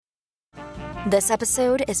This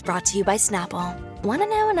episode is brought to you by Snapple. Want to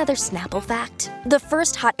know another Snapple fact? The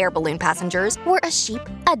first hot air balloon passengers were a sheep,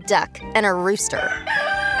 a duck, and a rooster.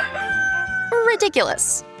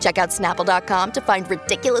 Ridiculous. Check out Snapple.com to find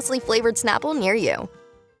ridiculously flavored Snapple near you.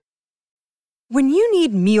 When you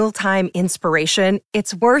need mealtime inspiration,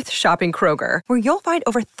 it's worth shopping Kroger, where you'll find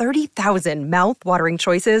over 30,000 mouth-watering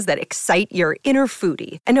choices that excite your inner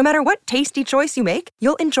foodie. And no matter what tasty choice you make,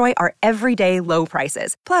 you'll enjoy our everyday low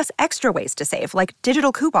prices, plus extra ways to save, like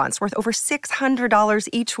digital coupons worth over $600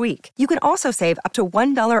 each week. You can also save up to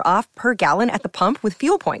 $1 off per gallon at the pump with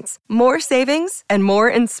fuel points. More savings and more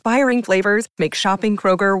inspiring flavors make shopping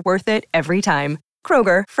Kroger worth it every time.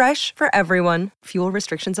 Kroger, fresh for everyone. Fuel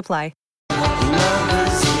restrictions apply.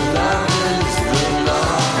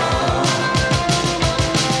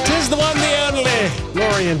 Tis the one, the only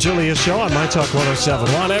Lori and Julia show on My Talk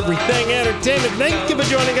 107.1 Everything Entertainment. Thank you for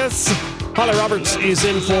joining us. Holly Roberts is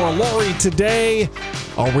in for Lori today.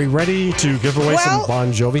 Are we ready to give away some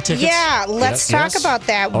Bon Jovi tickets? Yeah, let's talk about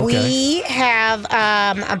that. Okay. We have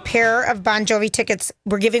a pair of Bon Jovi tickets.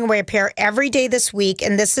 We're giving away a pair every day this week,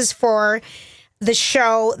 and this is for the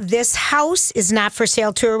show This House Is Not For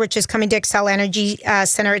Sale tour, which is coming to Xcel Energy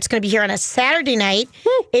Center. It's going to be here on a Saturday night,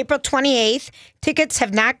 April 28th. Tickets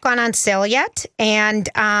have not gone on sale yet. And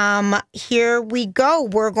here we go.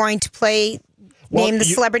 We're going to play Name the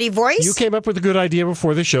Celebrity Voice. You came up with a good idea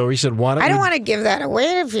before the show. You said, why don't I don't want to give that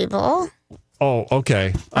away to people. Oh,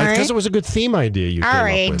 okay. Because it was a good theme idea you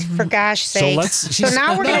came up with. For gosh sake. So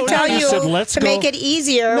now we're going to tell you to make it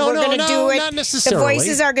easier. We're going to do it. Not necessarily. The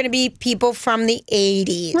voices are going to be people from the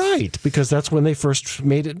 80s. Right, because that's when they first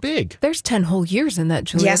made it big. There's 10 whole years in that,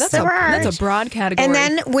 Julia. Yes, there are. That's a broad category. And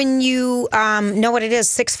then when you know what it is,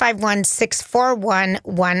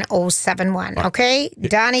 651-641-1071. Okay?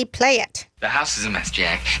 Donnie, play it. The house is a mess,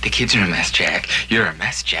 Jack. The kids are a mess, Jack. You're a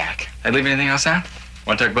mess, Jack. Did I leave anything else out?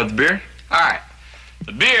 Want to talk about the beard? All right.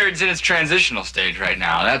 The beard's in its transitional stage right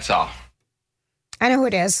now, that's all. I know who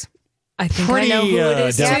it is. I think I know who it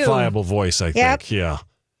is, identifiable voice, I think. Yeah.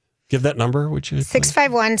 Give that number, would you?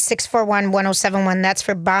 651-641-1071. That's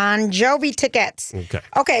for Bon Jovi tickets.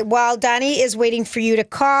 Okay, well, Donnie is waiting for you to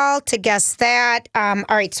call to guess that. All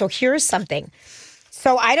right, so here's something.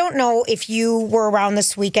 So I don't know if you were around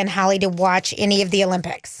this weekend, Holly, to watch any of the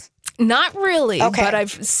Olympics. Not really, but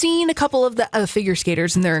I've seen a couple of the figure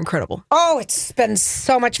skaters, and they're incredible. Oh, it's been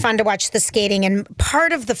so much fun to watch the skating, and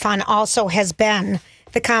part of the fun also has been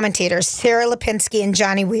the commentators, Sarah Lipinski and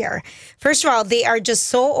Johnny Weir. First of all, they are just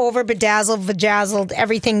so vajazzled,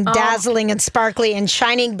 everything dazzling and sparkly and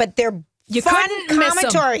shining, but their fun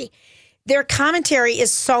commentary. Their commentary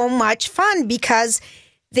is so much fun because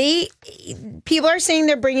people are saying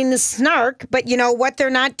they're bringing the snark, but you know what they're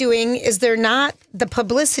not doing is they're not the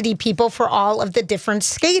publicity people for all of the different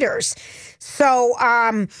skaters. So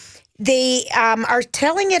they are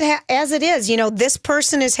telling it as it is. You know, this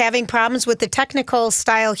person is having problems with the technical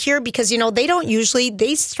style here because, you know, they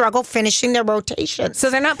struggle finishing their rotation. So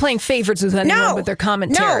they're not playing favorites with anyone with their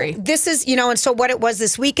commentary. No, this is, you know, and so what it was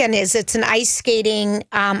this weekend is it's an ice skating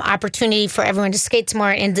opportunity for everyone to skate some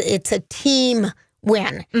more, and it's a team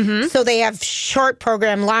win. Mm-hmm. So they have short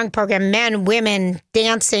program, long program, men, women,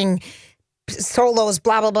 dancing, solos,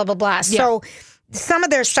 blah, blah, blah, blah, blah. Yeah. So some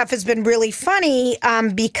of their stuff has been really funny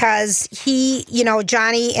because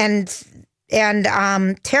Johnny and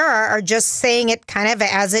Tara are just saying it kind of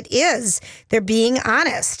as it is. They're being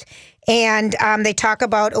honest. And they talk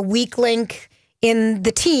about a weak link in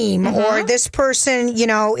the team, or this person, you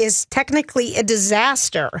know, is technically a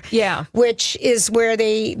disaster. Yeah. Which is where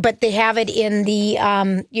they have it in the,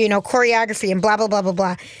 choreography and blah, blah, blah, blah,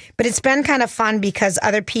 blah. But it's been kind of fun because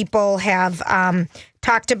other people have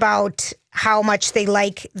talked about how much they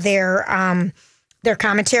like their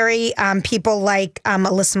commentary. People like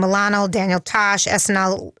Alyssa Milano, Daniel Tosh,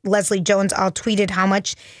 SNL, Leslie Jones all tweeted how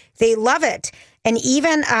much they love it. And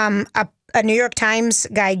even a New York Times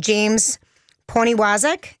guy, James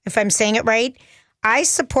Poniwazek, if I'm saying it right, I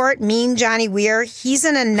support Mean Johnny Weir. He's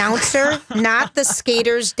an announcer, not the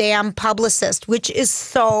skater's damn publicist, which is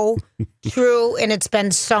so true, and it's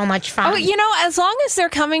been so much fun. Oh, you know, as long as they're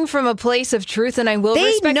coming from a place of truth, and I will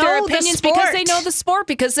respect their opinions because they know the sport,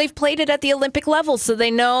 because they've played it at the Olympic level, so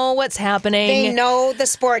they know what's happening. They know the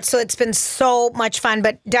sport, so it's been so much fun.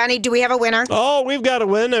 But, Donnie, do we have a winner? Oh, we've got a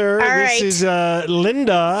winner. All this is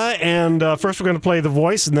Linda, and first we're going to play the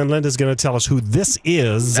voice, and then Linda's going to tell us who this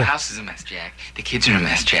is. The house is a mess, Jack. The kids are a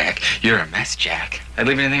mess, Jack. You're a mess, Jack. Did I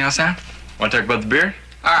leave anything else out? Want to talk about the beard?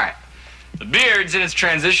 All right. The beard's in its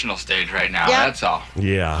transitional stage right now, that's all.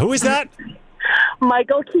 Yeah. Who is that?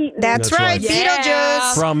 Michael Keaton. That's right. Yeah.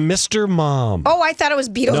 Beetlejuice. From Mr. Mom. Oh, I thought it was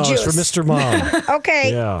Beetlejuice. No, it's from Mr. Mom.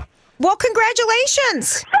 Okay. Yeah. Well,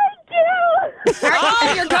 congratulations.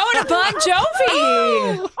 Oh, you're going to Bon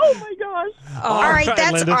Jovi. Oh my gosh. All right,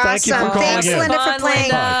 that's Linda, awesome. thank you for calling Thanks, in. Linda, for playing.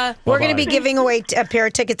 Linda. We're going to Bye-bye. be giving away a pair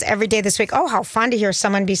of tickets every day this week. Oh, how fun to hear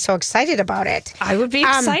someone be so excited about it. I would be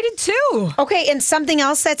excited too. Okay, and something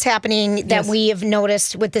else that's happening that we have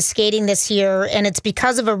noticed with the skating this year, and it's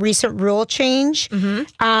because of a recent rule change,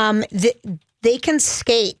 they can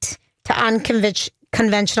skate to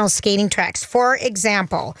unconventional skating tracks. For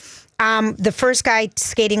example, the first guy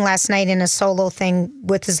skating last night in a solo thing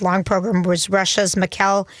with his long program was Russia's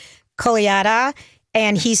Mikhail Kolyada,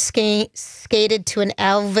 and he skated to an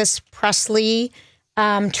Elvis Presley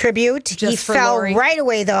tribute. He fell right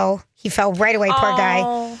away, though. He fell right away, poor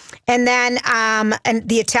guy. And then and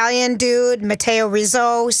the Italian dude, Matteo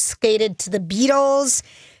Rizzo, skated to the Beatles.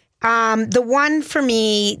 The one for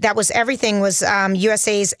me that was everything was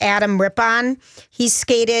USA's Adam Rippon. He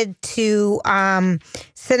skated to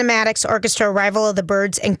Cinematics Orchestra, Arrival of the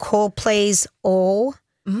Birds, and Coldplay's Oh,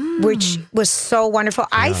 which was so wonderful.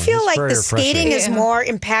 I feel like the skating is more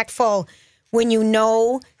impactful when you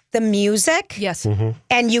know the music. Yes.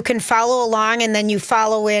 And you can follow along, and then you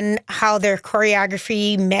follow in how their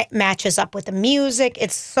choreography matches up with the music.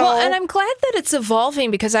 It's so... Well, and I'm glad that it's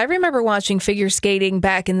evolving, because I remember watching figure skating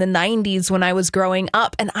back in the 90s when I was growing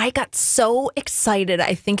up, and I got so excited.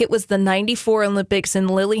 I think it was the 94 Olympics in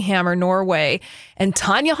Lillehammer, Norway, and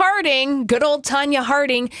Tanya Harding, good old Tanya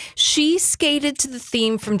Harding, she skated to the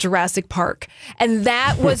theme from Jurassic Park. And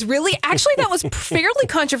that was really, actually, that was fairly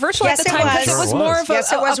controversial at the time, because it was more of a...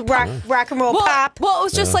 Yes, it was rock and roll pop. Well, it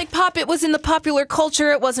was just like pop. It was in the popular culture.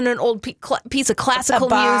 It wasn't an old piece of classical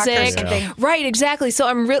music. Right, exactly. So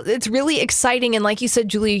it's really exciting. And like you said,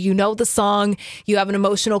 Julia, you know the song. You have an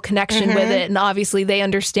emotional connection with it. And obviously they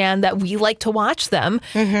understand that we like to watch them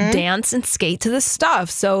dance and skate to this stuff.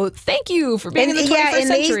 So thank you for being in the 21st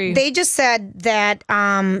century. They just said that...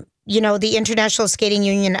 the International Skating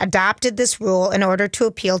Union adopted this rule in order to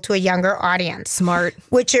appeal to a younger audience. Smart.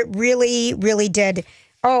 Which it really, really did.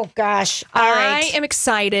 Oh, gosh. All right. I am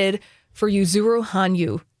excited for Yuzuru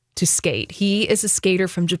Hanyu to skate. He is a skater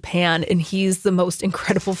from Japan, and he's the most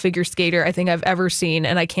incredible figure skater I think I've ever seen,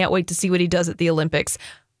 and I can't wait to see what he does at the Olympics.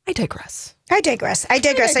 I digress. I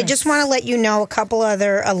just want to let you know a couple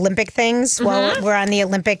other Olympic things while we're on the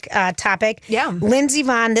Olympic topic. Yeah. Lindsey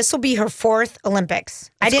Vonn, this will be her 4th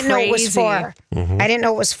Olympics. I didn't know it was 4. I didn't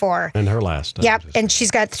know it was 4. And her last. Yep. And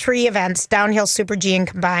she's got 3 events, downhill, super G, and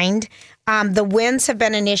combined. The winds have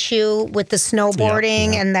been an issue with the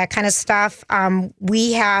snowboarding and that kind of stuff.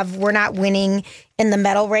 We're not winning in the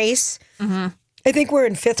medal race. I think we're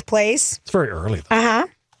in 5th place. It's very early, though.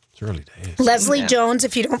 Early days. Leslie Jones,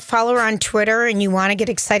 if you don't follow her on Twitter and you want to get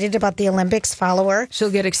excited about the Olympics, follow her.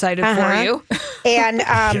 She'll get excited for you. And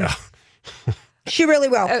she really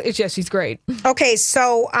will. Yeah, she's great. Okay,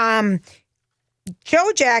 so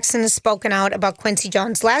Joe Jackson has spoken out about Quincy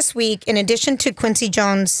Jones. Last week, in addition to Quincy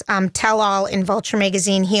Jones' tell-all in Vulture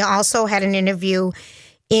magazine, he also had an interview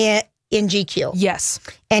in GQ. Yes.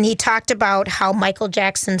 And he talked about how Michael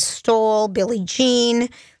Jackson stole Billie Jean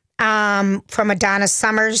from a Donna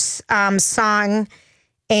Summers song,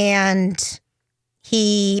 and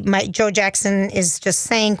Joe Jackson is just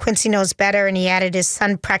saying Quincy knows better, and he added his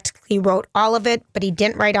son practically wrote all of it, but he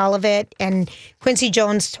didn't write all of it, and Quincy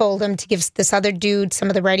Jones told him to give this other dude some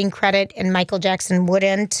of the writing credit, and Michael Jackson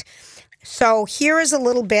wouldn't. So here is a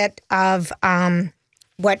little bit of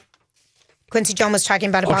what Quincy Jones was talking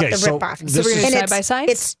about the ripoff. So we're going to side by side?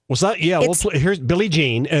 Was that? Yeah, here's Billie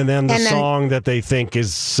Jean, and then the song that they think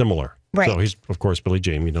is similar. Right. So he's, of course, Billie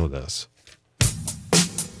Jean. We know this.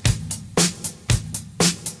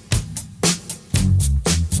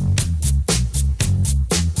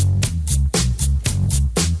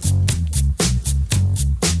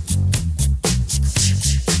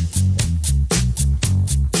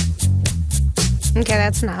 Okay,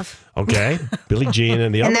 that's enough. Okay, Billie Jean,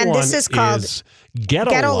 and the other one this is called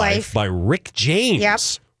Ghetto Life by Rick James. Yep.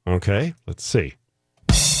 Okay, let's see.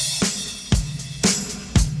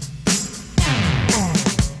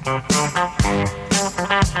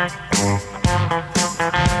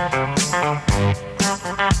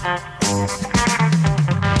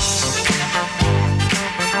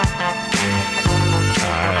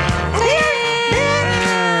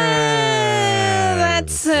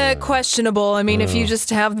 Questionable. I mean, if you just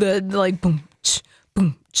have the boom, ch,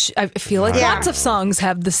 boom, ch, I feel like lots of songs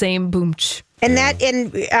have the same boom, ch. And that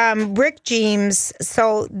in Rick James.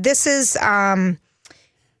 So this is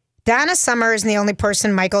Donna Summer isn't the only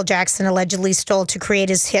person Michael Jackson allegedly stole to create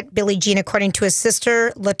his hit Billie Jean, according to his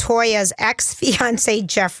sister LaToya's ex-fiancé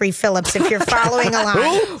Jeffrey Phillips, if you're following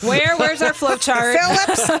along. Where's our flow chart?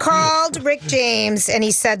 Phillips called Rick James, and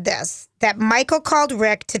he said this, that Michael called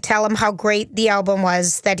Rick to tell him how great the album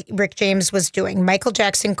was that Rick James was doing. Michael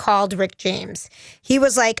Jackson called Rick James. He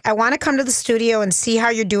was like, I want to come to the studio and see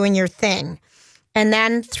how you're doing your thing. And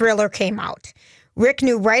then Thriller came out. Rick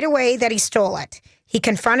knew right away that he stole it. He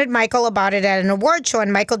confronted Michael about it at an award show,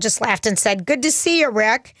 and Michael just laughed and said, good to see you,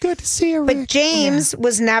 Rick. Good to see you, Rick. But James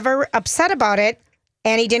was never upset about it,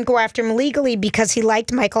 and he didn't go after him legally because he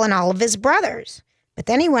liked Michael and all of his brothers. But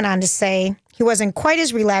then he went on to say he wasn't quite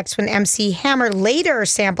as relaxed when MC Hammer later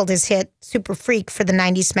sampled his hit Super Freak for the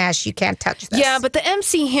 90s smash You Can't Touch This. Yeah, but the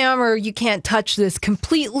MC Hammer You Can't Touch This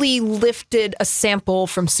completely lifted a sample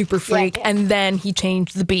from Super Freak, and then he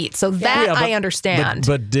changed the beat. So that I understand.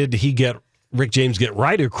 But did he get Rick James get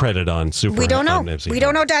writer credit on Super? We don't know. MC We Hammer?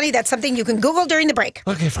 don't know, Donnie. That's something you can Google during the break.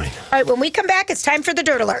 Okay, fine. All right, when we come back, it's time for the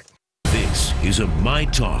Dirt Alert. This is a My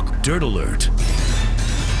Talk Dirt Alert.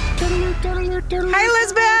 Hi,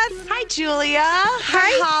 Elizabeth. Hi, Julia.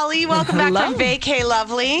 Hi, Holly. Welcome back from Vacay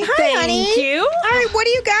Lovely. Hi, honey. Thank you. All right, what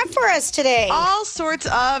do you got for us today? All sorts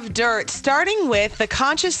of dirt, starting with the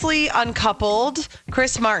consciously uncoupled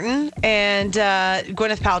Chris Martin and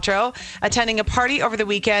Gwyneth Paltrow attending a party over the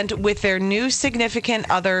weekend with their new significant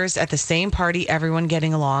others at the same party, everyone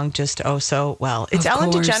getting along just oh so well. It's Of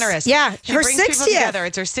Ellen course. DeGeneres. Yeah, she her brings people 60th. together.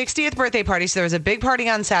 It's her 60th birthday party, so there was a big party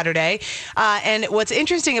on Saturday. And what's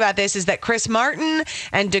interesting about this is that Chris Martin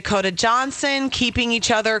and Dakota Johnson keeping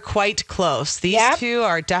each other quite close. These two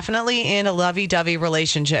are definitely in a lovey-dovey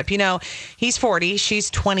relationship. You know, he's 40, she's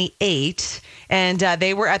 28, and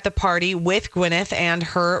they were at the party with Gwyneth and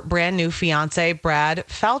her brand new fiance, Brad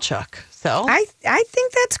Falchuk. So I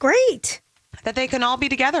think that's great. that they can all be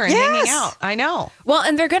together and hanging out. I know. Well,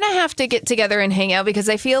 and they're going to have to get together and hang out because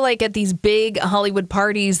I feel like at these big Hollywood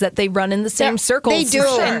parties that they run in the same circles. They do.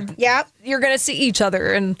 And you're going to see each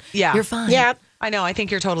other and you're fine. Yep. I know. I think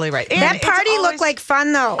you're totally right. And That it's party always- looked like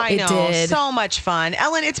fun, though. I It know. did. So much fun.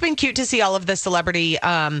 Ellen, it's been cute to see all of the celebrity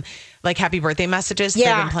like happy birthday messages they've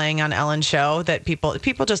been playing on Ellen's show that people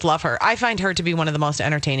just love her. I find her to be one of the most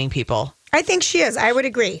entertaining people. I think she is. I would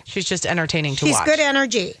agree. She's just entertaining to She's watch. good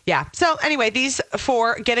energy. Yeah. So anyway, these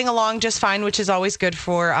four getting along just fine, which is always good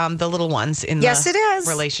for the little ones in Yes, the it is.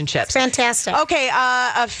 relationships. It's fantastic. Okay,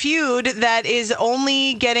 a feud that is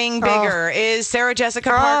only getting bigger is Sarah Jessica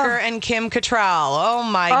Parker and Kim Cattrall. Oh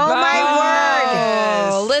my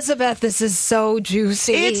God. Oh, Elizabeth, this is so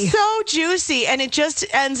juicy. It's so juicy, and it just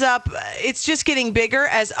ends up, it's just getting bigger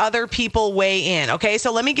as other people weigh in. Okay,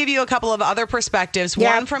 so let me give you a couple of other perspectives.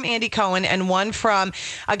 Yep. One from Andy Cohen and one from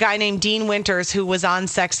a guy named Dean Winters who was on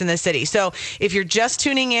Sex and the City. So if you're just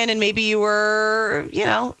tuning in and maybe you were,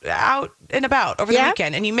 out and about over the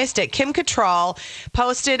weekend and you missed it, Kim Cattrall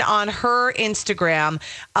posted on her Instagram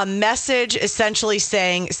a message essentially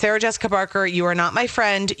saying, Sarah Jessica Parker, you are not my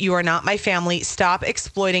friend. You are not my family. Stop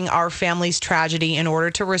exploiting our family's tragedy in order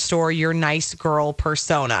to restore your nice girl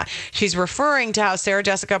persona. She's referring to how Sarah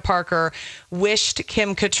Jessica Parker wished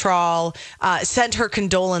Kim Cattrall, sent her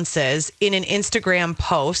condolences in an Instagram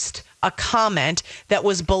post, a comment that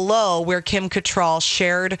was below where Kim Cattrall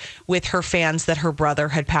shared with her fans that her brother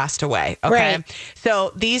had passed away. Okay. Right.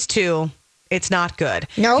 So these two, it's not good.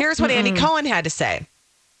 Nope. Here's what Andy Cohen had to say.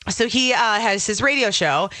 So he has his radio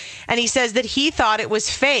show and he says that he thought it was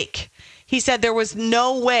fake. He said there was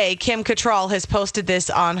no way Kim Cattrall has posted this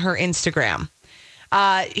on her Instagram.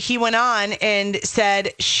 He went on and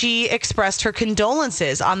said she expressed her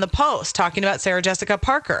condolences on the post talking about Sarah Jessica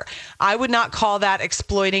Parker. I would not call that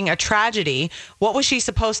exploiting a tragedy. What was she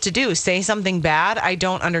supposed to do? Say something bad? I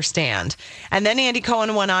don't understand. And then Andy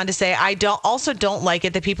Cohen went on to say, I don't like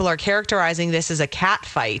it that people are characterizing this as a cat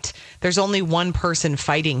fight. There's only one person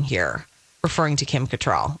fighting here. Referring to Kim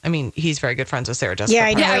Cattrall. I mean, he's very good friends with Sarah Jessica Yeah,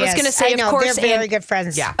 I know. Parker. I was yes. gonna say, I of know, course, they're very and- good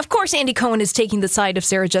friends. Yeah. Of course, Andy Cohen is taking the side of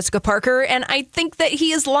Sarah Jessica Parker, and I think that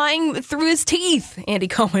he is lying through his teeth, Andy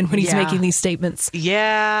Cohen, when he's Yeah. making these statements.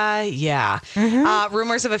 Yeah.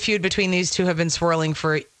 Rumors of a feud between these two have been swirling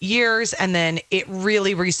for years, and then it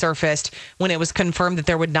really resurfaced when it was confirmed that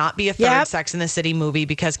there would not be a third Sex and the City movie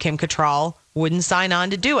because Kim Cattrall wouldn't sign on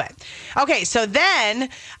to do it. Okay, so then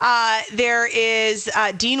there is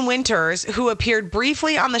Dean Winters, who appeared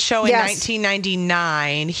briefly on the show in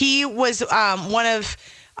 1999. He was one of,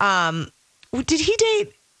 did he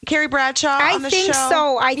date Carrie Bradshaw on the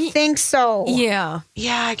show? I think so. Yeah.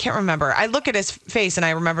 Yeah, I can't remember. I look at his face and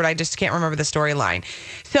I just can't remember the storyline.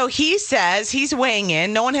 So he says he's weighing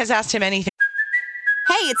in. No one has asked him anything.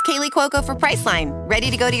 Hey, it's Kaylee Cuoco for Priceline. Ready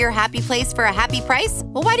to go to your happy place for a happy price?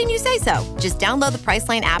 Well, why didn't you say so? Just download the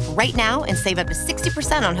Priceline app right now and save up to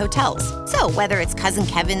 60% on hotels. So whether it's Cousin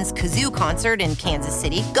Kevin's Kazoo Concert in Kansas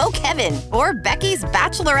City, go Kevin, or Becky's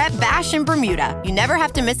Bachelorette Bash in Bermuda, you never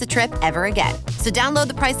have to miss a trip ever again. So download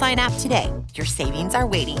the Priceline app today. Your savings are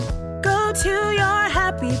waiting. Go to your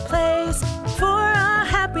happy place for a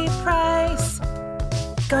happy price.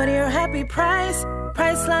 Go to your happy price,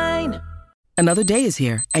 Priceline. Another day is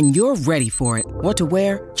here, and you're ready for it. What to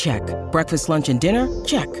wear? Check. Breakfast, lunch, and dinner?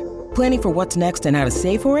 Check. Planning for what's next and how to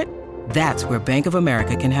save for it? That's where Bank of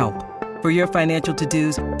America can help. For your financial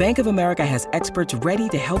to-dos, Bank of America has experts ready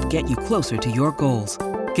to help get you closer to your goals.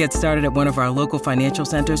 Get started at one of our local financial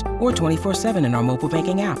centers or 24/7 in our mobile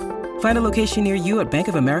banking app. Find a location near you at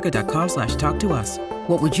bankofamerica.com/talktous.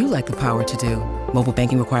 What would you like the power to do? Mobile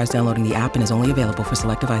banking requires downloading the app and is only available for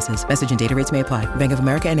select devices. Message and data rates may apply. Bank of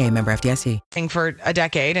America N.A., member FDIC. For a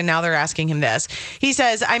decade, and now they're asking him this. He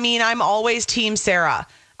says, I'm always Team Sarah.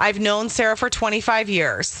 I've known Sarah for 25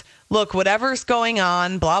 years. Look, whatever's going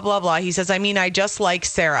on, blah, blah, blah. He says, I just like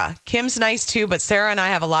Sarah. Kim's nice too, but Sarah and I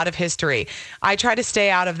have a lot of history. I try to stay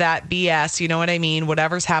out of that BS. You know what I mean?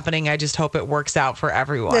 Whatever's happening, I just hope it works out for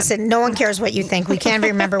everyone. Listen, no one cares what you think. We can't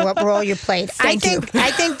remember what role you played. I think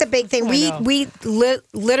the big thing, we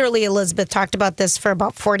literally, Elizabeth, talked about this for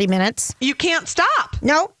about 40 minutes. You can't stop.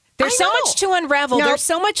 No. There's so much to unravel. No. There's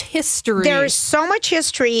so much history. There's so much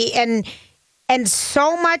history and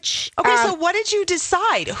so much. Okay, so what did you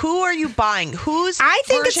decide? Who are you buying? I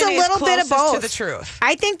think it's a little bit of both. To the truth.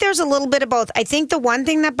 I think there's a little bit of both. I think the one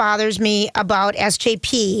thing that bothers me about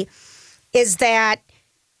SJP is that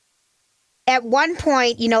at one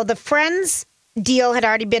point, the Friends deal had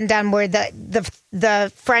already been done, where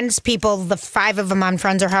the Friends people, the 5 of them on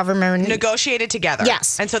Friends or however many, negotiated together.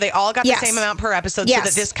 Yes, and so they all got the same amount per episode, so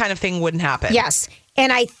that this kind of thing wouldn't happen. Yes.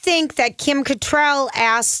 And I think that Kim Cattrall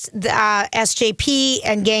asked the SJP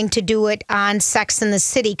and gang to do it on Sex and the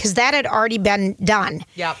City because that had already been done.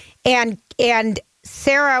 Yep. And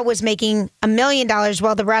Sarah was making $1 million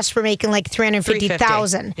while the rest were making like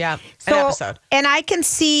 $350,000. Yeah, an episode. And I can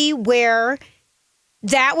see where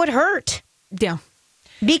that would hurt. Yeah.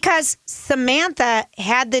 Because Samantha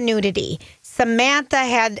had the nudity. Samantha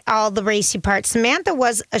had all the racy parts. Samantha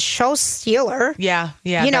was a show stealer. Yeah.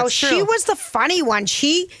 That's true. She was the funny one.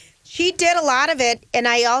 She did a lot of it. And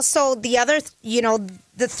I also, the other,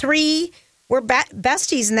 the 3 were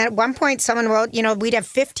besties. And at one point someone wrote, we'd have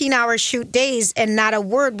 15-hour shoot days and not a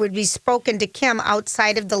word would be spoken to Kim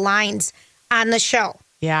outside of the lines on the show.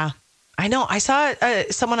 Yeah, I know. I saw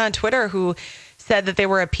someone on Twitter who said that they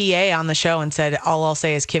were a PA on the show and said, all I'll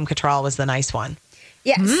say is Kim Cattrall was the nice one.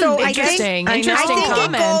 Yeah, so interesting.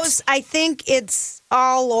 I think it's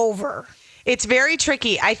all over. It's very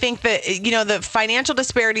tricky. I think that, the financial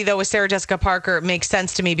disparity, though, with Sarah Jessica Parker makes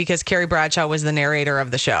sense to me because Carrie Bradshaw was the narrator of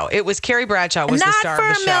the show. It was Carrie Bradshaw was the star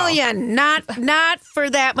of the show. Not for $1 million. Not for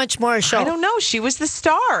that much more show. I don't know. She was the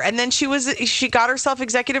star. And then she got herself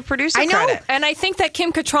executive producer credit. And I think that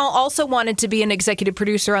Kim Cattrall also wanted to be an executive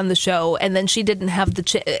producer on the show. And then she didn't have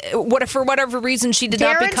for whatever reason, she did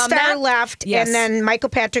not become that. Darren Star left. Yes. And then Michael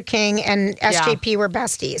Patrick King and SJP were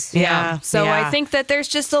besties. Yeah. So I think that there's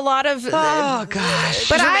just a lot of... Oh, gosh.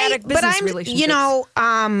 Dramatic business relationships.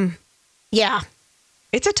 Yeah.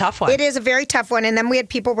 It's a tough one. It is a very tough one. And then we had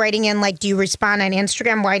people writing in like, do you respond on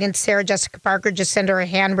Instagram? Why didn't Sarah Jessica Parker just send her a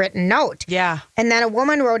handwritten note? Yeah. And then a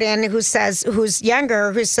woman wrote in who's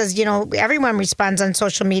younger, who says, everyone responds on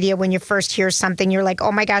social media when you first hear something. You're like,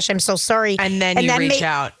 oh my gosh, I'm so sorry. And then you reach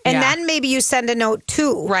out. And then maybe you send a note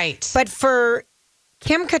too. Right. But for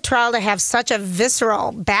Kim Cattrall to have such a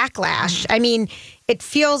visceral backlash, I mean, it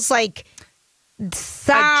feels like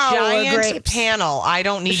sour a giant grapes. Panel. I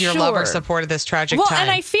don't need your love or support of this tragic time. Well, and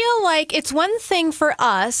I feel like it's one thing for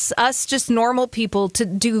us just normal people, to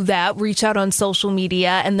do that, reach out on social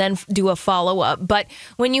media and then do a follow-up. But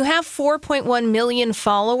when you have 4.1 million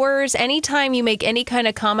followers, anytime you make any kind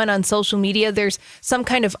of comment on social media, there's some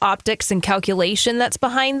kind of optics and calculation that's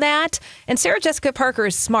behind that. And Sarah Jessica Parker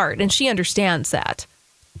is smart, and she understands that.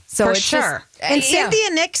 So for it's sure. And Cynthia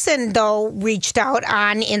Nixon, though, reached out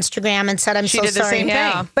on Instagram and said, I'm so sorry. She did the same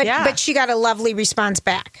thing. But she got a lovely response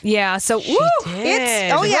back. Yeah. So,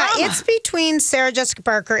 it's between Sarah Jessica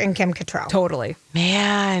Parker and Kim Cattrall. Totally.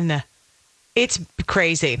 Man. It's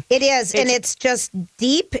crazy. It is. And it's just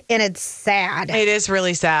deep and it's sad. It is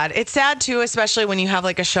really sad. It's sad, too, especially when you have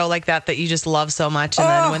like a show like that you just love so much. And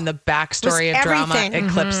then when the backstory of drama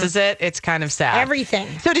eclipses it, it's kind of sad. Everything.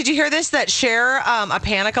 So did you hear this? That Cher, a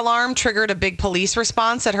panic alarm triggered a big police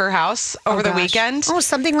response at her house over the weekend? Oh,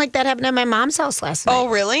 something like that happened at my mom's house last night. Oh,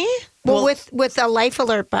 really? Well, with a life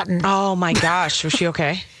alert button. Oh, my gosh. Was she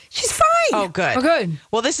okay? She's fine. Oh, good. Oh, good.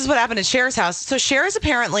 Well, this is what happened at Cher's house. So Cher is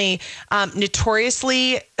apparently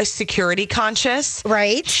notoriously security conscious.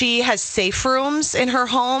 Right. She has safe rooms in her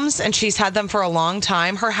homes, and she's had them for a long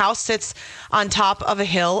time. Her house sits on top of a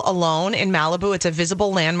hill alone in Malibu. It's a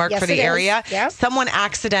visible landmark for the area. Yep. Someone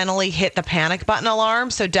accidentally hit the panic button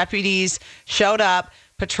alarm, so deputies showed up,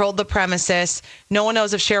 patrolled the premises. No one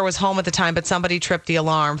knows if Cher was home at the time, but somebody tripped the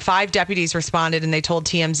alarm. 5 deputies responded, and they told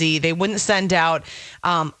TMZ they wouldn't send out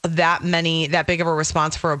that big of a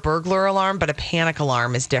response for a burglar alarm, but a panic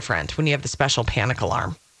alarm is different when you have the special panic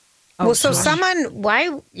alarm. Well, so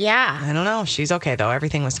why? Yeah. I don't know. She's okay, though.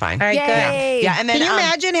 Everything was fine. All right, Yay. Yeah. And then, can you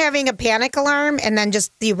imagine having a panic alarm and then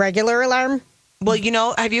just the regular alarm? Well,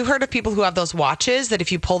 have you heard of people who have those watches that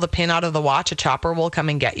if you pull the pin out of the watch, a chopper will come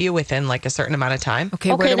and get you within like a certain amount of time?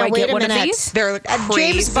 Okay, where do I get one of these? They're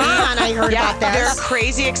crazy. James Bond, I heard about that. They're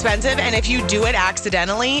crazy expensive. And if you do it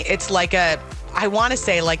accidentally, it's like I want to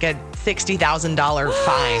say like a $60,000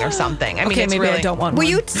 fine or something. I mean, okay, maybe I don't want Will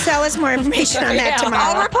one. you tell us more information on that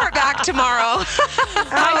tomorrow? I'll report back tomorrow.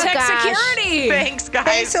 High-tech security. Thanks, guys.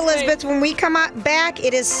 Thanks, Elizabeth. When we come back,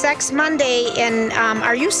 it is Sex Monday. And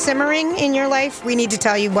are you simmering in your life? We need to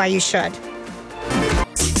tell you why you should.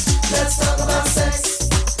 Let's talk about sex.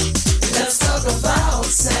 Let's talk about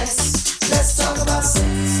sex. Let's talk about sex.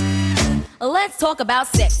 Let's talk about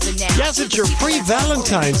sex now. Yes, it's your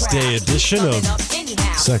pre-Valentine's Day edition of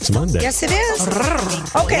Sex Monday. Yes, it is.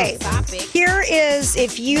 Okay, here is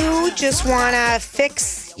if you just want to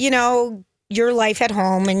fix, your life at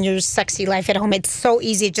home and your sexy life at home. It's so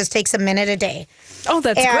easy. It just takes a minute a day. Oh,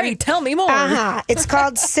 that's great. Tell me more. It's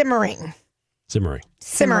called simmering. Simmering.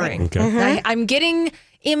 Okay. Mm-hmm. I'm getting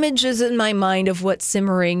images in my mind of what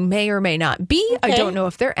simmering may or may not be. Okay. I don't know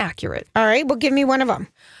if they're accurate. All right. Well, give me one of them.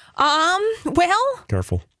 Well.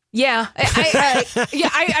 Careful. Yeah.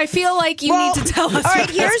 I feel like you need to tell us. All right,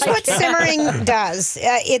 here's what simmering does.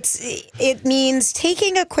 It means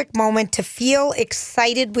taking a quick moment to feel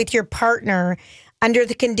excited with your partner under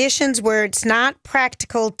the conditions where it's not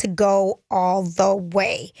practical to go all the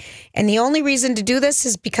way. And the only reason to do this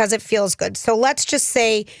is because it feels good. So let's just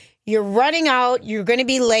say you're running out, you're going to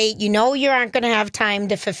be late, you aren't going to have time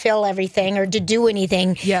to fulfill everything or to do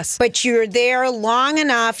anything. Yes. But you're there long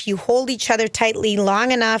enough, you hold each other tightly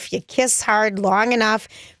long enough, you kiss hard long enough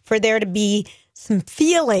for there to be some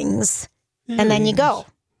feelings, and then you go.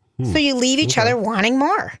 So you leave each other wanting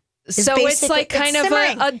more. So it's like kind of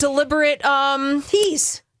a deliberate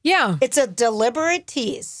tease. Yeah. It's a deliberate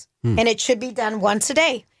tease. And it should be done once a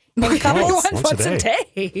day. And couples, once a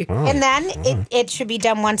day. And then it should be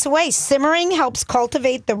done once a way. Simmering helps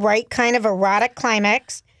cultivate the right kind of erotic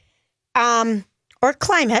climax or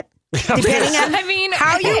climate, depending on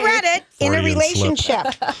how you read it in a relationship.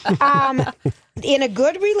 In a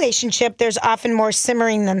good relationship, there's often more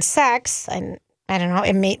simmering than sex. And I don't know.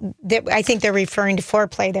 I think they're referring to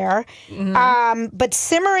foreplay there. Mm-hmm. But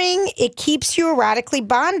simmering, it keeps you erotically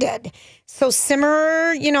bonded. So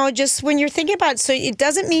simmer, just when you're thinking about it. So it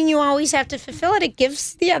doesn't mean you always have to fulfill it. It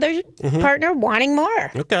gives the other partner wanting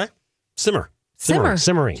more. Okay. Simmering.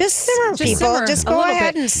 Just simmer, people. Just go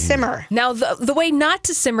ahead and simmer. Now, the way not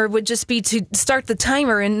to simmer would just be to start the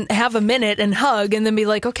timer and have a minute and hug and then be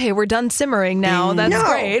like, okay, we're done simmering now. That's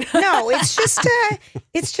great. No, it's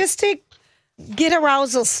just to get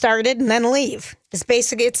arousal started and then leave.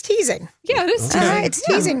 It's teasing. Yeah, it is teasing. It's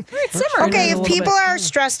teasing. Yeah. Okay, if people are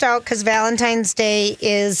stressed out because Valentine's Day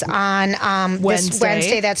is on this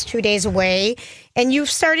Wednesday, that's 2 days away, and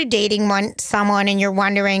you've started dating someone and you're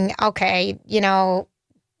wondering, okay,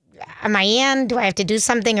 am I in? Do I have to do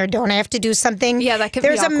something or don't I have to do something? Yeah, that could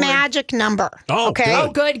There's be awkward. a magic number. Oh, okay. good.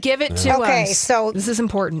 Oh, good. Give it to us. Okay, so this is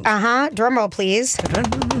important. Drum roll, please.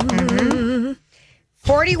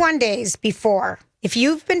 41 days before. If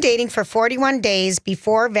you've been dating for 41 days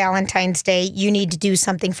before Valentine's Day, you need to do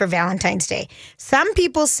something for Valentine's Day. Some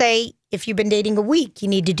people say if you've been dating a week, you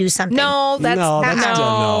need to do something. No.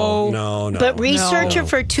 But researcher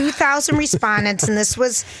for 2,000 respondents, and this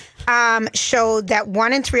was showed that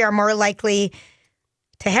 1 in 3 are more likely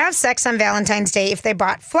to have sex on Valentine's Day if they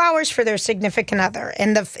bought flowers for their significant other.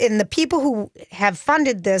 And the people who have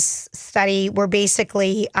funded this study were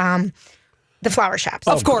basically The flower shops.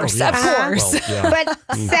 Of course. yeah. Of course. Well, yeah. But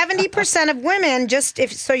 70% of women,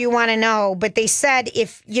 so you want to know, but they said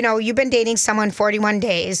if, you've been dating someone 41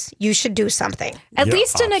 days, you should do something. At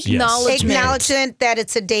least an yes. acknowledgement. Acknowledgement that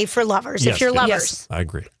it's a day for lovers. Yes, If you're yes. lovers. I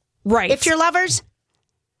agree. Right. If you're lovers,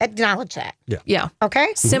 acknowledge that. Yeah. Okay?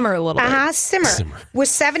 Simmer a little bit. Simmer. With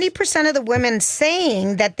 70% of the women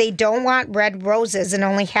saying that they don't want red roses and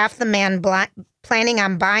only half the man planning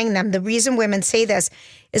on buying them, the reason women say this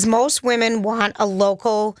is most women want a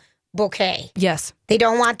local bouquet. Yes. They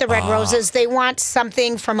don't want the red roses. They want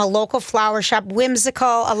something from a local flower shop, whimsical.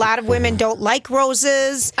 A lot of women don't like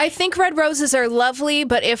roses. I think red roses are lovely,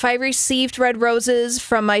 but if I received red roses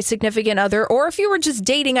from my significant other, or if you were just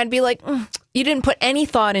dating, I'd be like, you didn't put any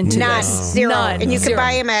thought into this. Zero. None. And you can Zero.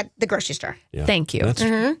 buy them at the grocery store. Yeah. Thank you. That's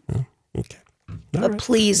okay. But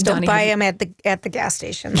please don't Donnie, buy have them at the gas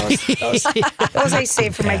station. Those I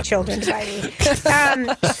save for my children to buy me.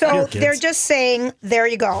 So they're just saying, there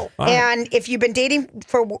you go. Wow. And if you've been dating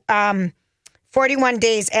for 41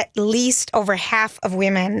 days, at least over half of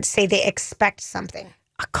women say they expect something.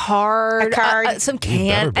 A card, some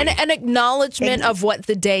can, and an acknowledgement of what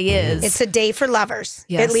the day is. It's a day for lovers.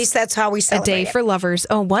 Yes. At least that's how we a celebrate day for lovers.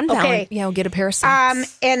 Oh, $1. Okay. Yeah, we'll get a pair of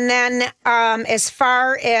socks. And then as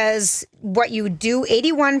far as what you do,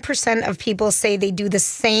 81% of people say they do the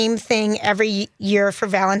same thing every year for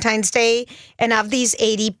Valentine's Day. And of these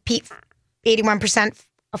 81%,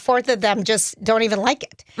 a fourth of them just don't even like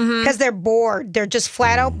it because they're bored. They're just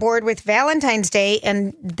flat out bored with Valentine's Day.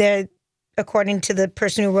 And according to the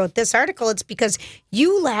person who wrote this article, it's because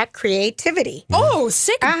you lack creativity. Oh,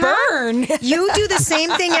 sick burn. You do the same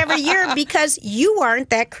thing every year because you aren't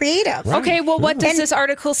that creative. Right. Okay, well, what does this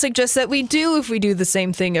article suggest that we do if we do the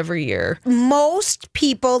same thing every year? Most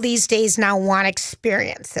people these days now want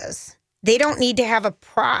experiences. They don't need to have a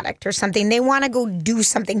product or something. They want to go do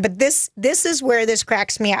something. But this is where this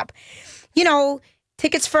cracks me up.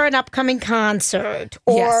 Tickets for an upcoming concert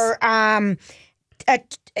or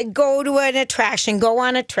go to an attraction, go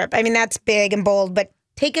on a trip. I mean, that's big and bold, but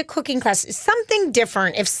take a cooking class. Something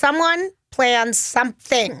different. If someone plans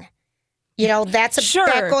something,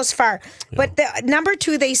 that goes far. Yeah. But the number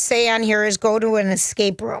 2 they say on here is go to an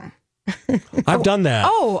escape room. I've done that.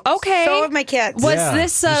 Oh, okay. So have my kids. Was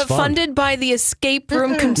this funded by the Escape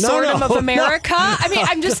Room Consortium of America? I mean,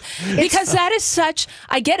 I'm just, because that is such,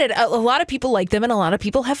 I get it. A lot of people like them and a lot of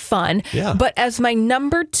people have fun. Yeah. But as my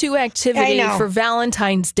number 2 activity for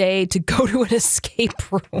Valentine's Day to go to an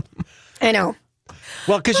escape room. I know.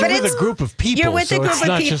 Well, because you're with a group of people. You're with so a group it's of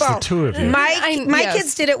not people. just the two of you. My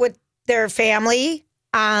kids did it with their family.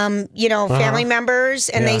 Family members,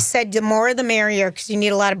 and they said the more the merrier because you need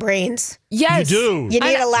a lot of brains. Yes. You do. You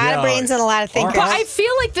need a lot of brains and a lot of thinkers. But I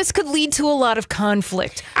feel like this could lead to a lot of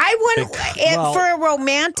conflict. I wouldn't, for a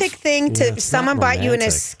romantic thing someone bought you an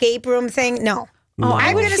escape room thing, no. Oh,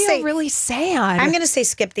 I'm going to say really sad. I'm going to say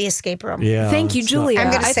skip the escape room. Yeah, thank you, Julia.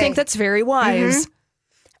 I think that's very wise.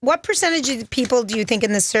 What percentage of people do you think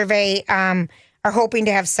in this survey are hoping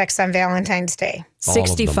to have sex on Valentine's Day?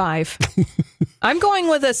 65. I'm going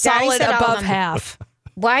with a solid above half.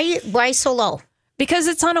 Why so low? Because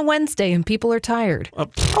it's on a Wednesday and people are tired.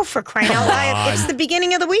 Oh, for crying out loud. It's the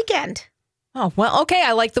beginning of the weekend. Oh, well, okay.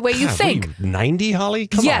 I like the way you think. 90, Holly?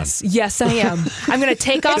 Come on. Yes, I am. I'm going to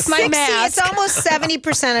take off my 60, mask. It's almost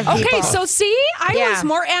 70% of people. Okay, so see, I was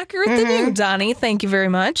more accurate than you, Donnie. Thank you very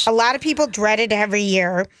much. A lot of people dread it every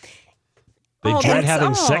year. They dread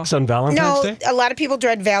having sex on Valentine's Day? No, a lot of people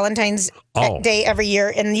dread Valentine's Day every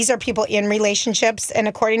year, and these are people in relationships. And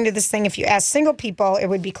according to this thing, if you ask single people, it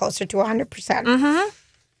would be closer to 100%.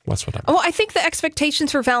 That's what Well, I think the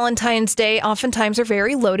expectations for Valentine's Day oftentimes are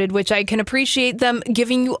very loaded, which I can appreciate them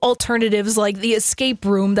giving you alternatives like the escape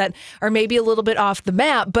room that are maybe a little bit off the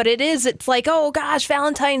map. But it's like, oh gosh,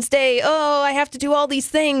 Valentine's Day. Oh, I have to do all these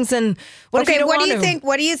things. And what if you don't want to?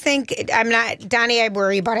 What do you think? I'm not, Donnie, I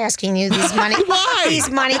worry about asking you these money these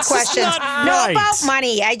money questions. No, about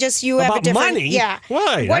money. You have a different money? Yeah.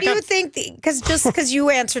 Why? What do you think? Because you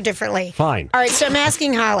answer differently. Fine. All right, so I'm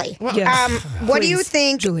asking Holly. Yes. What do you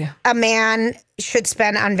think Julia. A man should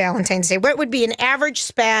spend on Valentine's Day? What would be an average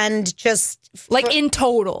spend just in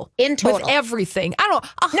total? In total. With everything. I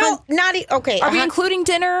don't know. No, not okay. Are we including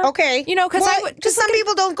dinner? Okay. Because because some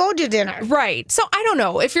people don't go to dinner. Right. So I don't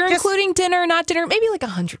know. If you're including dinner, not dinner, maybe like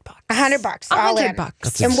 $100. $100. All in. $100.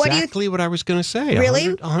 That's and exactly what I was going to say.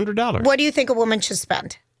 Really? $100. What do you think a woman should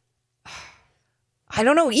spend? I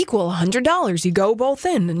don't know, equal $100. You go both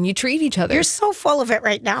in and you treat each other. You're so full of it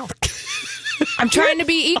right now. I'm trying to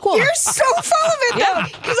be equal. You're so full of it, though,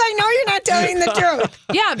 because I know you're not telling the truth.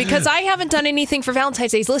 Yeah, because I haven't done anything for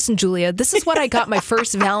Valentine's Day. Listen, Julia, this is what I got my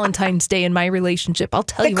first Valentine's Day in my relationship. I'll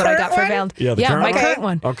tell you what I got for Valentine's. Yeah, my current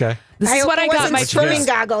one. Okay. This is what I got my swimming first.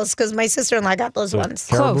 goggles because my sister-in-law got those ones.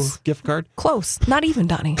 Close. Gift card? Close. Not even,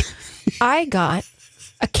 Donnie. I got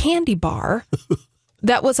a candy bar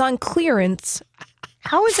that was on clearance.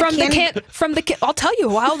 How is from I'll tell you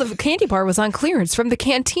while the candy bar was on clearance from the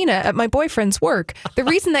cantina at my boyfriend's work. The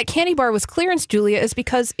reason that candy bar was clearance, Julia, is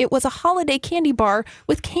because it was a holiday candy bar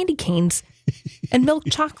with candy canes and milk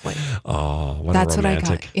chocolate. Oh, what That's a what I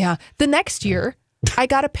romantic. got. Yeah. The next year, I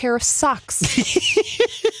got a pair of socks.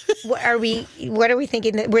 What are we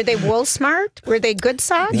thinking? Were they Wool Smart? Were they good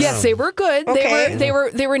socks? Yes, they were good. Okay.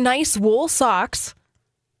 They were nice wool socks.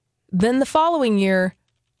 Then the following year,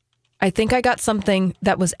 I think I got something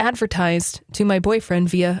that was advertised to my boyfriend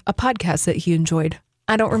via a podcast that he enjoyed.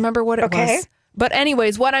 I don't remember what it was. But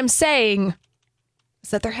anyways, what I'm saying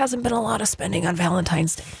is that there hasn't been a lot of spending on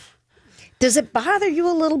Valentine's Day. Does it bother you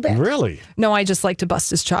a little bit? Really? No, I just like to bust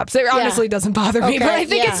his chops. It honestly doesn't bother me, but I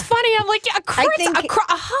think it's funny. I'm like, a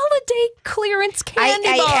holiday clearance candy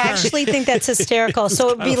bar. I actually think that's hysterical. So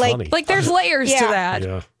it'd be like there's layers to that.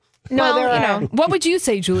 Yeah. No, well, what would you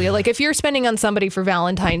say, Julia? Like if you're spending on somebody for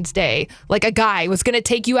Valentine's Day, like a guy was going to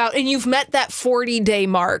take you out and you've met that 40-day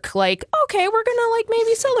mark, like, okay, we're going to like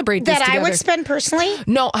maybe celebrate this together. I would spend personally?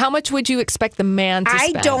 No, how much would you expect the man to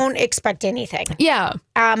spend? I don't expect anything. Yeah.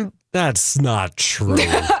 That's not true.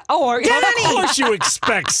 Donnie. Of course you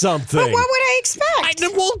expect something. But what would I expect?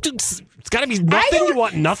 It's got to be nothing. You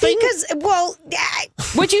want nothing? Because,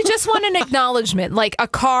 would you just want an acknowledgement, like a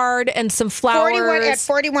card and some flowers? At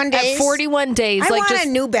 41 days? At 41 days. I want a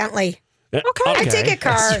new Bentley. Okay. I take a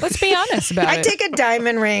car. Let's be honest about it. I take a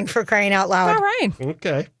diamond ring for crying out loud. All right.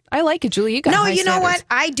 Okay. I like it, Julie. You got No, high you know standards. what?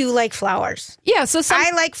 I do like flowers. Yeah, so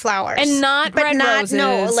I like flowers. And not but red not, roses.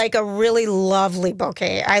 No, like a really lovely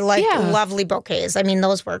bouquet. I like lovely bouquets. I mean,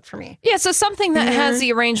 those work for me. Yeah, so something that has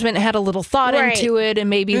the arrangement, had a little thought into it, and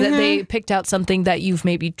maybe that they picked out something that you've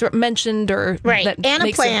maybe mentioned or that and a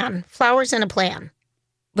makes plan. Flowers and a plan.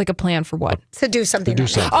 Like a plan for what? To do something.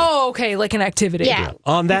 Oh, okay, like an activity. Yeah.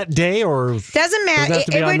 On that day or? Doesn't matter.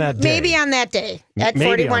 It would would maybe on that day. At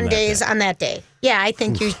Maybe 41 on that days day. on that day. Yeah, I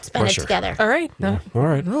think you spend it together. All right. All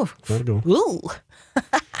right. Let it go. Ooh.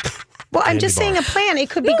 Well, I'm just saying bar. a plan. It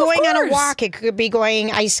could be going on a walk. It could be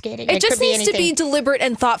going ice skating. It just could be needs to be anything. deliberate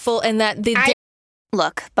and thoughtful, and that the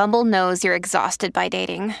Look, Bumble knows you're exhausted by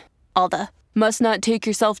dating. All the must not take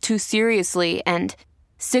yourself too seriously and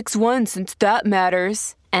 6'1" since that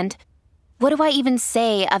matters. And what do I even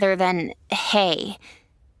say other than hey?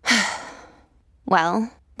 Well,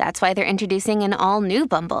 that's why they're introducing an all-new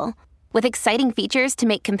Bumble with exciting features to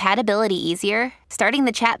make compatibility easier, starting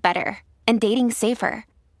the chat better, and dating safer.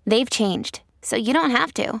 They've changed, so you don't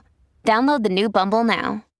have to. Download the new Bumble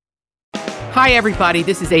now. Hi, everybody.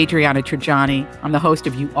 This is Adriana Trajani. I'm the host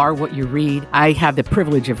of You Are What You Read. I have the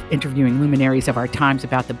privilege of interviewing luminaries of our times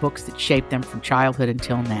about the books that shaped them from childhood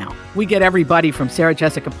until now. We get everybody from Sarah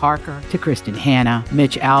Jessica Parker to Kristen Hanna,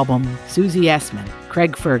 Mitch Albom, Susie Essman,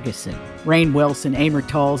 Craig Ferguson, Rainn Wilson, Amor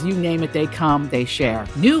Tolls, you name it, they come, they share.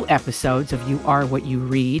 New episodes of You Are What You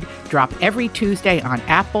Read drop every Tuesday on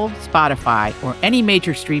Apple, Spotify, or any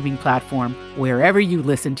major streaming platform wherever you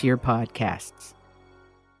listen to your podcasts.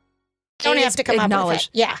 Don't have to come up with it.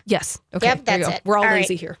 Yeah. Yes. Okay. Yep, there you that's go. it. We're all All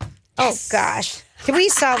lazy right. here. Oh, gosh. Can we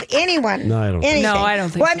solve anyone? No, I don't think anything? so. No, I don't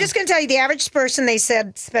think Well, so. I'm just going to tell you the average person, they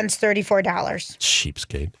said, spends $34.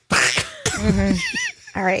 Cheapskate.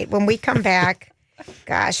 All right. When we come back,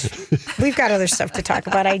 gosh, we've got other stuff to talk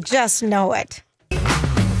about. I just know it.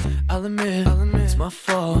 I'll admit, it's my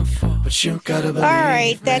fault, but you gotta believe. All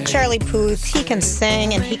right, that Charlie Puth, he can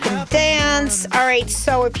sing and he can dance. All right,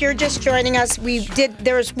 so if you're just joining us,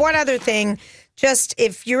 there was one other thing. Just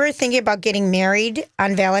if you were thinking about getting married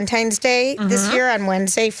on Valentine's Day this year on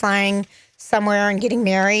Wednesday, flying somewhere and getting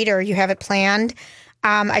married, or you have it planned,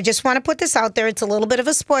 I just want to put this out there. It's a little bit of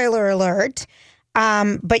a spoiler alert,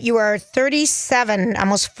 but you are 37,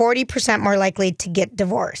 almost 40% more likely to get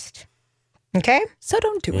divorced. Okay? So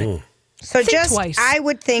don't do it. So Think twice. I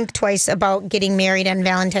would think twice about getting married on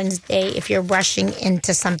Valentine's Day if you're rushing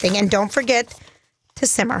into something. And don't forget to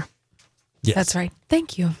simmer. Yes. That's right.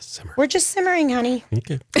 Thank you. We're just simmering, honey.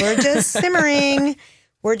 Okay. We're just simmering.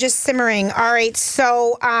 We're just simmering. All right.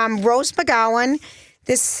 So Rose McGowan,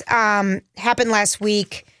 this happened last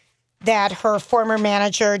week that her former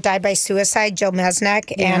manager died by suicide, Joe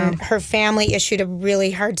Mesnick, and her family issued a really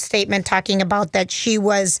hard statement talking about that she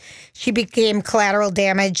became collateral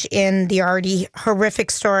damage in the already horrific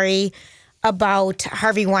story about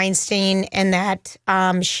Harvey Weinstein and that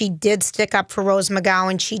she did stick up for Rose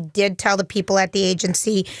McGowan. She did tell the people at the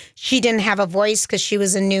agency she didn't have a voice because she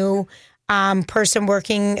was a new person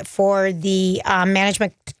working for the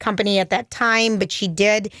management company at that time, but she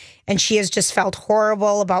did. And she has just felt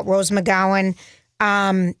horrible about Rose McGowan,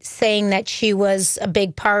 saying that she was a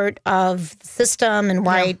big part of the system and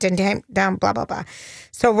why it didn't down, blah, blah, blah.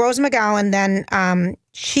 So Rose McGowan then,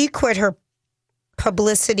 she quit her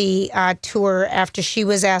publicity tour after she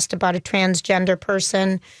was asked about a transgender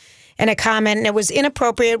person and a comment, and it was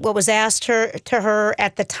inappropriate what was asked to her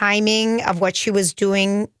at the timing of what she was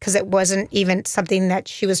doing because it wasn't even something that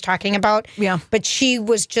she was talking about. Yeah. But she's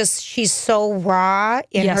so raw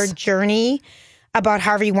in her journey about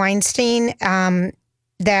Harvey Weinstein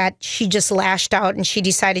that she just lashed out and she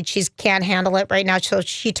decided she can't handle it right now. So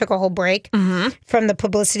she took a whole break from the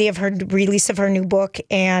publicity of her release of her new book,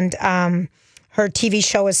 and her TV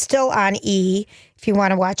show is still on E! If you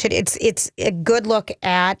want to watch it. It's a good look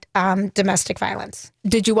at domestic violence.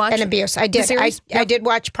 Did you watch and abuse? I did. I did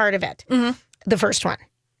watch part of it. The first one.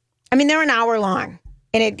 I mean, they're an hour long,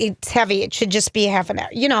 and it's heavy. It should just be half an hour.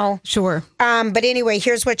 You know. Sure. But anyway,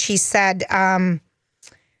 here's what she said.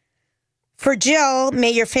 For Jill,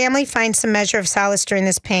 may your family find some measure of solace during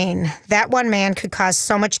this pain. That one man could cause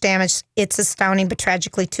so much damage. It's astounding, but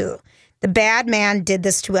tragically too. The bad man did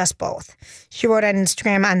this to us both. She wrote on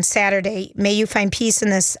Instagram on Saturday, may you find peace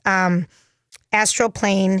in this astral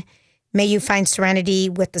plane. May you find serenity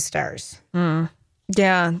with the stars.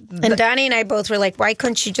 Yeah. And Donnie and I both were like, why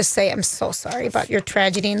couldn't you just say, I'm so sorry about your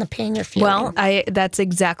tragedy and the pain you're feeling? Well, that's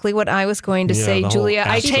exactly what I was going to say, Julia.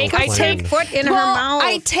 I take foot in her mouth.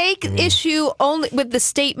 I take issue only with the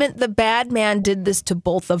statement, the bad man did this to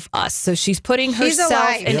both of us. So she's putting herself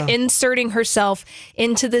and inserting herself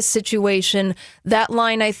into this situation. That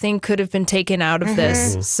line, I think, could have been taken out of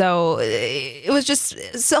this. So it was just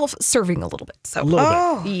self-serving a little bit. So,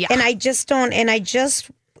 yeah. And I just don't, I just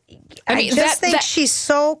think she's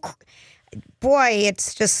so, boy,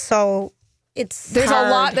 it's just so, there's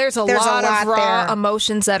hard. There's a lot of raw there.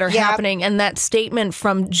 emotions that are happening. And that statement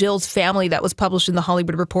from Jill's family that was published in the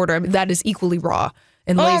Hollywood Reporter, I mean, that is equally raw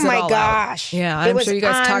and lays it all gosh. out. Yeah, I'm sure you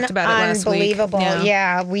guys talked about it last week. Unbelievable.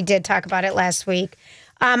 Yeah, we did talk about it last week.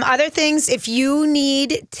 Other things, if you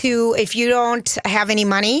don't have any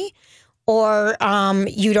money, or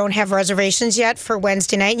you don't have reservations yet for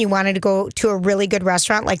Wednesday night and you wanted to go to a really good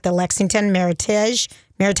restaurant like the Lexington Meritage.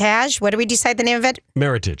 What do we decide the name of it?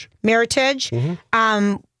 Meritage.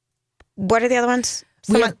 What are the other ones?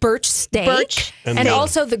 We have Birch Steak and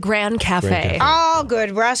also the Grand Cafe. All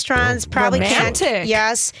good restaurants. Probably romantic. Can't.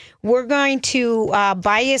 Yes. We're going to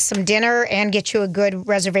buy you some dinner and get you a good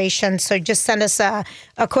reservation. So just send us a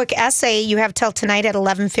quick essay. You have till tonight at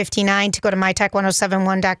 11:59 to go to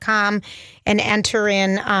mytalk1071.com and enter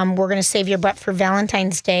in. We're going to save your butt for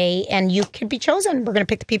Valentine's Day, and you could be chosen. We're going to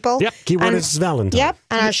pick the people. Yep. Keyword is Valentine. Yep.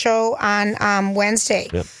 On our show on Wednesday.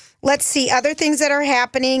 Yep. Let's see. Other things that are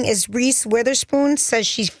happening is Reese Witherspoon says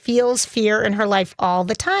she feels fear in her life all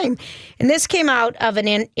the time. And this came out of an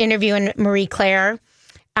interview in Marie Claire.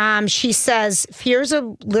 She says, fear is a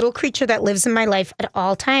little creature that lives in my life at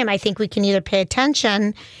all time. I think we can either pay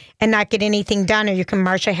attention and not get anything done, or you can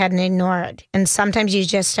march ahead and ignore it. And sometimes you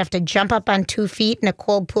just have to jump up on 2 feet in a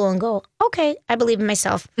cold pool and go, okay, I believe in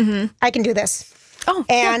myself. I can do this.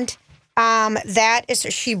 And that is,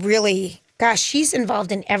 she really... Gosh, she's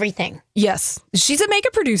involved in everything. Yes. She's a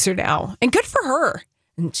makeup producer now, and good for her.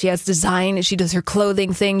 And she has design, and she does her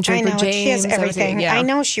clothing thing, Draper James. She has everything. Yeah. I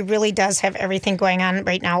know she really does have everything going on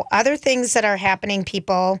right now. Other things that are happening,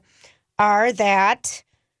 people, are that,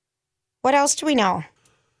 what else do we know?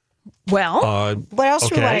 Well, what else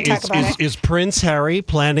do we want to talk about? Is Prince Harry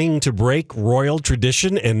planning to break royal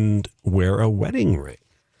tradition and wear a wedding ring?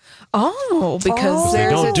 Oh, because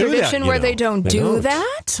there's a tradition where they don't do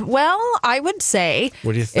that? Well, I would say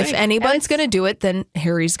what do you think? If anybody's going to do it, then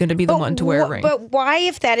Harry's going to be the one to wear a ring. But why,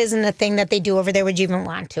 if that isn't a thing that they do over there, would you even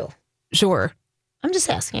want to? Sure. I'm just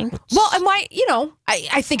asking. Well, and why,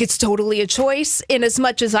 I think it's totally a choice, in as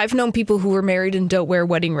much as I've known people who were married and don't wear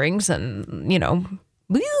wedding rings, and,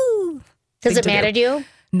 woo. Does it matter to you?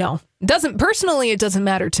 No. It doesn't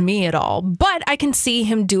matter to me at all. But I can see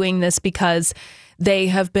him doing this because they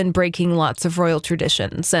have been breaking lots of royal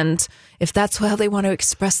traditions. And if that's how they want to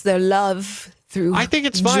express their love through I think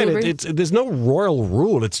it's fine. jewelry. There's no royal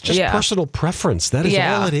rule. It's just personal preference. That is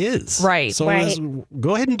all it is. Right. So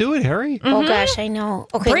go ahead and do it, Harry. Oh, gosh, I know.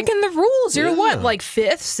 Okay. Breaking the rules. You're what, like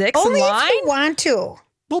 5th, 6th Only in line? if you want to.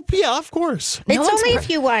 Well, yeah, of course. It's only if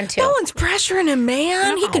you want to. No one's pressuring him,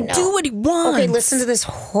 man. He can do what he wants. Okay, listen to this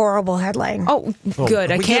horrible headline. Oh,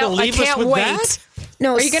 good. I can't wait. That?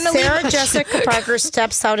 No, Are you gonna Sarah leave? Jessica Parker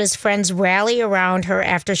steps out as friends rally around her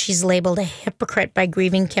after she's labeled a hypocrite by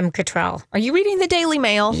grieving Kim Cattrall. Are you reading the Daily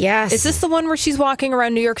Mail? Yes. Is this the one where she's walking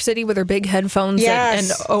around New York City with her big headphones and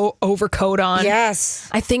overcoat on? Yes.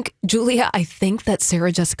 I think, Julia, that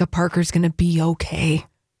Sarah Jessica Parker's going to be okay.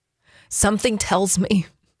 Something tells me.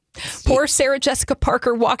 Poor Sarah Jessica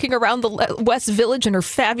Parker walking around the West Village in her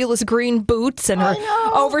fabulous green boots and her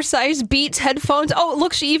oversized Beats headphones. Oh,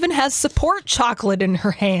 look, she even has support chocolate in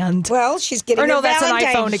her hand. Well, she's getting that's Valentine.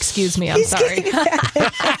 an iPhone. Excuse me. I'm sorry.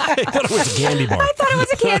 I thought it was a candy bar. I thought it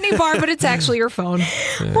was a candy bar, but it's actually your phone.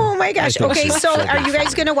 Oh, my gosh. I think Okay, she's so checking. are you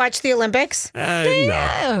guys going to watch the Olympics?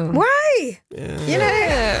 No. Why?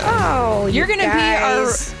 You're going to be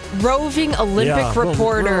our roving Olympic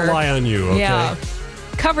reporter. We'll rely on you, okay? Yeah.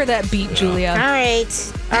 Cover that beat, Julia. All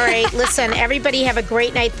right. Listen, everybody have a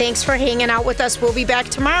great night. Thanks for hanging out with us. We'll be back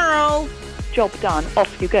tomorrow. Job done.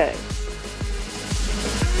 Off you go.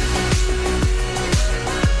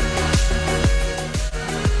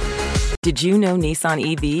 Did you know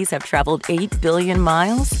Nissan EVs have traveled 8 billion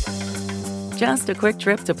miles? Just a quick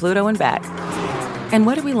trip to Pluto and back. And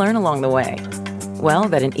what did we learn along the way? Well,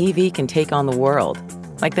 that an EV can take on the world,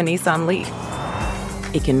 like the Nissan Leaf.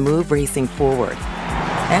 It can move racing forward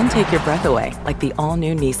and take your breath away, like the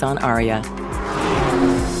all-new Nissan Ariya.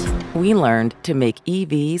 We learned to make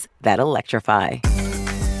EVs that electrify.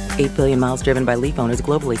 8 billion miles driven by Leaf owners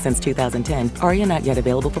globally since 2010. Ariya not yet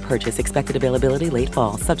available for purchase. Expected availability late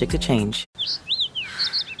fall, subject to change.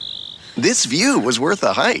 This view was worth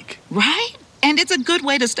a hike. Right? And it's a good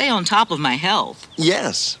way to stay on top of my health.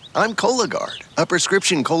 Yes, I'm Cologuard, a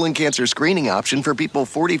prescription colon cancer screening option for people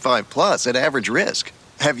 45 plus at average risk.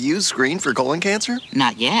 Have you screened for colon cancer?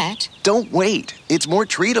 Not yet. Don't wait. It's more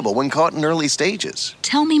treatable when caught in early stages.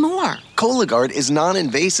 Tell me more. Cologuard is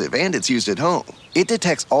non-invasive and it's used at home. It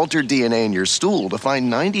detects altered DNA in your stool to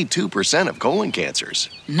find 92% of colon cancers.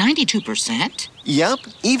 92%? Yep,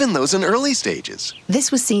 even those in early stages.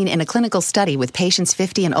 This was seen in a clinical study with patients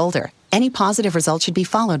 50 and older. Any positive result should be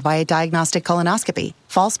followed by a diagnostic colonoscopy.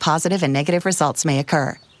 False positive and negative results may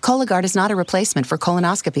occur. Cologuard is not a replacement for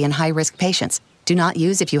colonoscopy in high-risk patients. Do not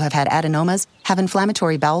use if you have had adenomas, have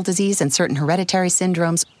inflammatory bowel disease and certain hereditary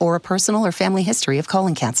syndromes, or a personal or family history of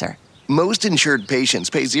colon cancer. Most insured patients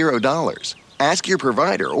pay $0. Ask your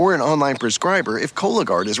provider or an online prescriber if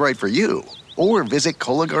Cologuard is right for you, or visit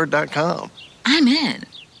Cologuard.com. I'm in.